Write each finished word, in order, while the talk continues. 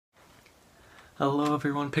Hello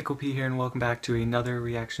everyone, PickleP here and welcome back to another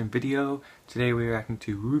reaction video. Today we're reacting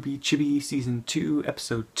to Rwby Chibi Season 2,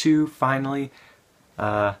 Episode 2, finally.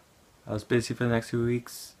 I was busy for the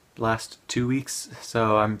last 2 weeks,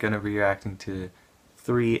 so I'm gonna be reacting to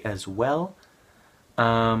 3 as well.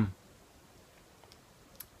 My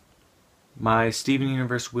Steven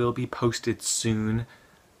Universe will be posted soon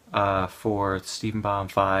for Steven Bomb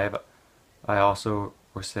 5. I also,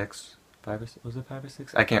 or 6, 5 or 6, was it 5 or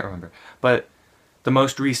 6? I can't remember. But the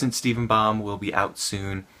most recent Steven Bomb will be out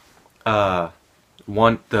soon. The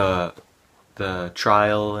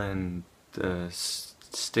trial and the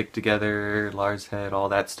stick together, Lars head, all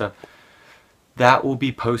that stuff. That will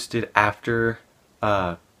be posted after,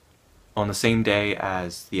 on the same day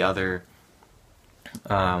as the other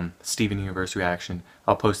Steven Universe reaction.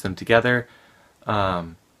 I'll post them together.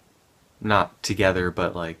 Not together,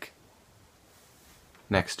 but like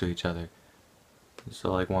next to each other.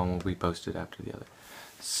 So like one will be posted after the other.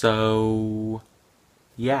 So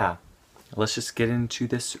yeah, let's just get into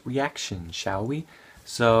this reaction, shall we?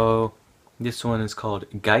 So this one is called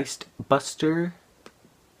Geistbuster.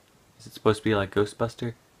 Is it supposed to be like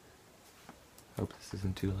Ghostbuster? Hope this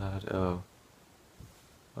isn't too loud. Oh.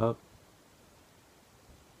 Oh.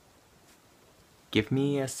 Give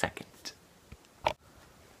me a second.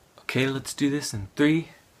 Okay, let's do this in 3,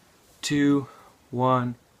 2,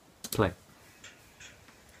 1, play.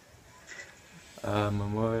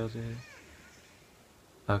 Memorial Day.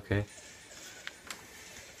 Okay.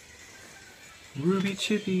 Rwby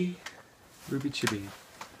Chibi. Rwby Chibi.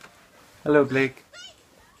 Hello, Blake. Hey,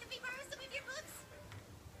 can we borrow some of your books?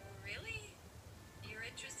 Really? You're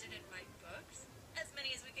interested in my books? As many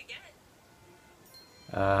as we could get.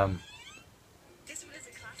 This one is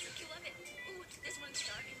a classic. You love it. Ooh, this one's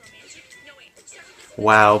dark and romantic. No, wait. Start with this one.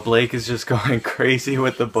 Wow, Blake is just going crazy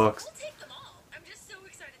with the books. We'll take them all. I'm just so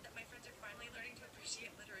excited that my friends are finally learning to appreciate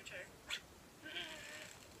literature.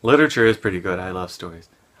 Literature is pretty good. I love stories.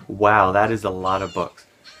 Wow, that is a lot of books.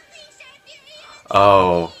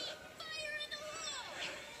 Oh.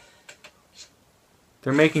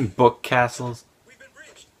 They're making book castles. We've been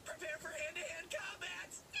breached. Prepare for hand-to-hand combat.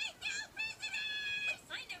 Take no prisoners!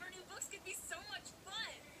 I never knew books could be so much fun.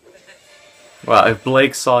 Well, if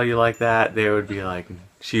Blake saw you like that, they would be like,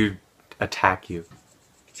 she would attack you.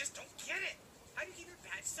 I just don't get it. How do you keep your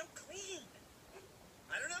badge so clean?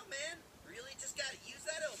 I don't know, man. Really just gotta use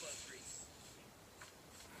that elbow grease.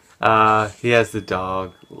 He has the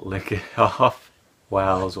dog lick it off.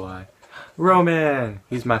 Wow, that's why. Roman!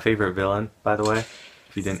 He's my favorite villain, by the way,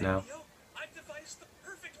 if you didn't know. I've devised the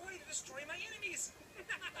perfect way to destroy my enemies.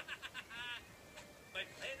 My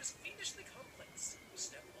plan is fiendishly complex.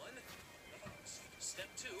 Step 1, Step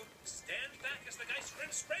 2, stand back as the Geist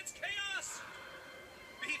Grim spreads chaos.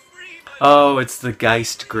 Be free, my Oh, it's the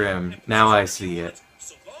Geist Grim. Now I see it.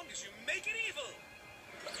 So long as you make it evil.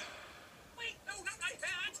 Wait, no, not my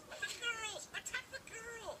hat. The girls. Attack the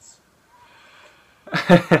girls.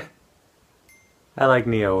 I like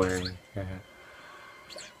Neo wearing her hat.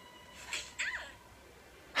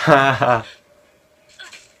 Haha.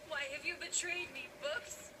 Why have you betrayed me,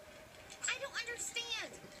 books? I don't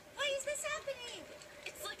understand. Why is this happening?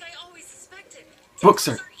 It's like I always suspected. Books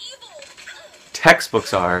are... Evil.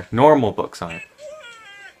 Textbooks are. Normal books aren't.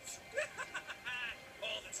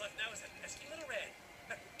 All that's left now is that pesky little red.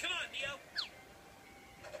 Come on, Neo.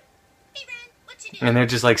 Hey, Ren, what you doing? And they're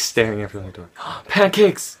just like staring at the door.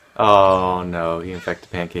 Pancakes! Oh no, he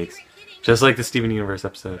infected pancakes. Just like the Steven Universe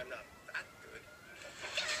episode. I'm not that good.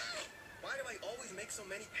 Why do I always make so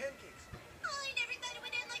many pancakes? Oh, I never thought it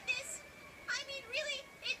would end like this. I mean, really,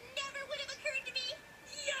 it never would have occurred to me.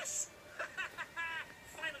 Yes!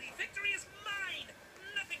 Finally, victory is mine!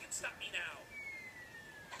 Nothing can stop me now.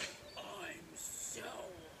 I'm so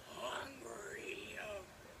hungry.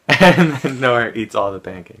 And then Nora eats all the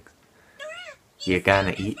pancakes. Nora, You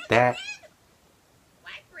gonna eat that?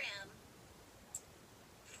 what room?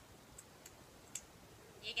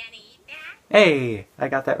 You gonna eat that? Hey, I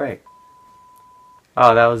got that right.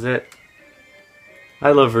 Oh, that was it.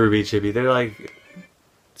 I love Rwby Chibi. They're like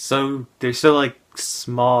they're so like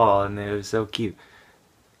small and they're so cute.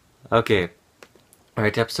 Okay.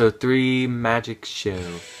 Alright, episode 3, Magic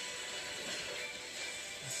Show.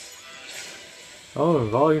 Oh,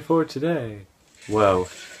 volume 4 today. Whoa.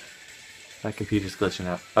 My computer's glitching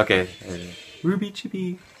out. Okay, there it is. Rwby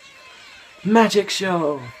Chibi. Magic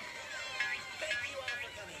Show. Thank you all for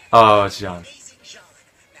coming. Oh, it's John. Amazing John,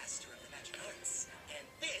 master of the magic arts. And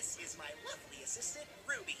this is my lovely assistant,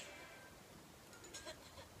 Rwby.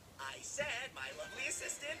 I said my lovely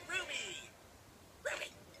assistant, Rwby. Rwby,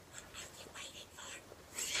 what are you waiting for?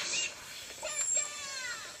 Ta-da!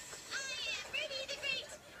 I am Rwby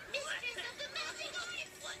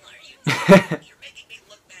You're making me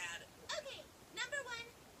look bad. Okay, number one,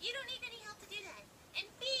 you don't need any help to do that. And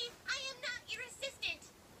B, I am not your assistant.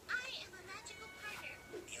 I am a magical partner.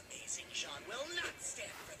 The amazing Sean will not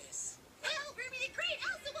stand for this. Well, Rwby the Great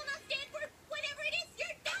also will not stand for whatever it is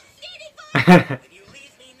you're not standing for. Then you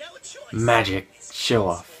leave me no choice. Magic. This Show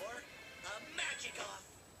calls off. for a magic off.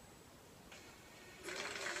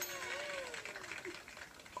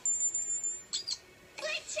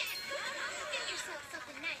 Quick check. Get yourself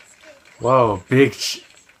something nice, kid. Whoa, big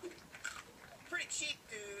Pretty cheap,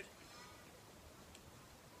 dude.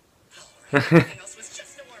 Alright, everything else was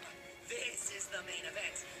just a warm-up. This is the main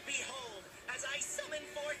event. Behold, as I summon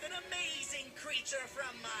forth an amazing creature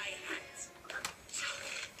from my hat.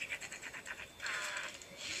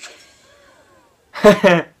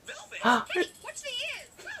 Velvet! Hey, watch the ears.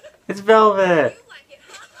 It's Velvet. You like it,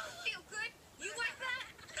 huh? Feel good? You like that?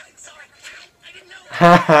 I'm sorry. I didn't know. Oh,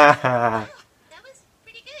 that was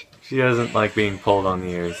pretty good. She doesn't like being pulled on the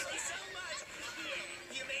ears. Thank you so much.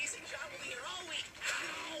 The amazing Sean will be here all week.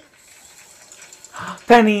 Ow!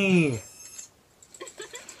 Penny!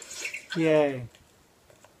 Yay.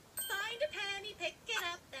 Find a penny, pick it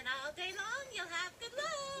up, then all day long you'll have good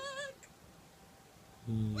luck.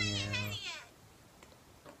 Where's Yeah. your penny at?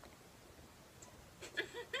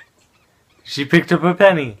 She picked up a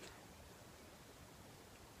penny.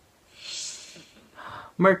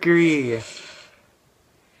 Mercury. We're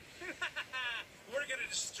gonna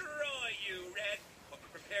destroy you, Red. Hope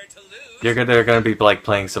you're prepared to lose. They're gonna be like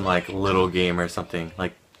playing some like little game or something,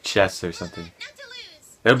 like chess or something. Not to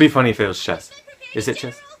lose. It would be funny if it was chess. Been prepared, Is it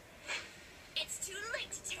chess? General? It's too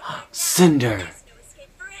late to turn back now. Cinder. There's no escape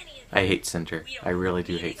for any of you. I hate Cinder. We I are really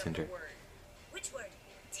do meaning hate of the Cinder. word. Which word?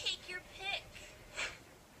 Take your pick.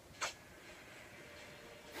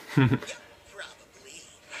 Probably.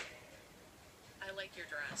 I like your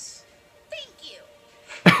dress. Thank you.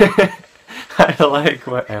 I like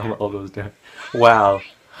what Emerald doing. Wow.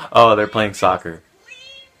 Oh, they're playing soccer. Clean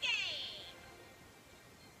game.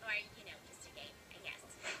 Or, just a game, I guess.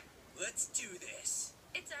 Let's do this.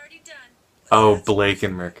 It's already done. Oh, Blake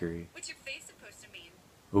and Mercury. What's your face supposed to mean?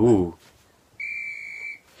 Ooh.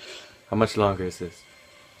 How much longer is this?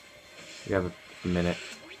 We have a minute.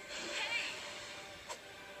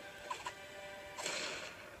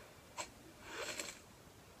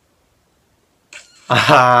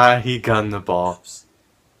 Ah, he gunned the ball.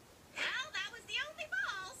 Well, that was the only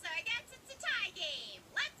ball, so I guess it's a tie game.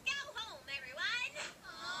 Let's go home, everyone.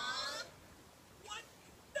 Aww. What?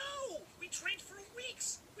 No! We trained for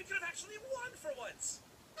weeks. We could have actually won for once.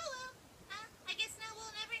 Oh well. I guess now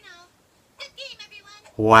we'll never know. Good game, everyone.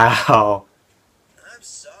 Wow. I'm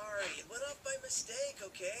sorry. It went off by mistake,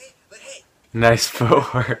 okay? But hey, Nice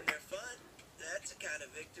footwork. you're fun. That's a kind of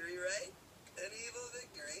victory, right? An evil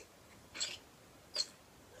victory. I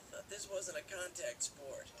thought this wasn't a contact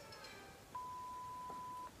sport.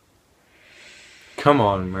 Come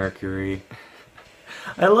on, Mercury.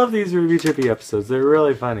 I love these Rwby Chibi episodes. They're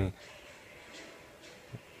really funny.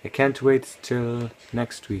 I can't wait till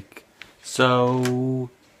next week. So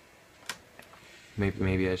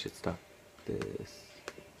maybe I should stop this.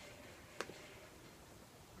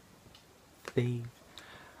 Save.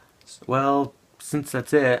 Well, since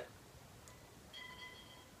that's it,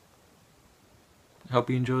 hope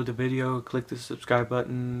you enjoyed the video. Click the subscribe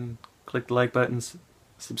button, click the like button,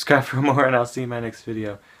 subscribe for more, and I'll see you in my next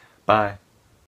video. Bye.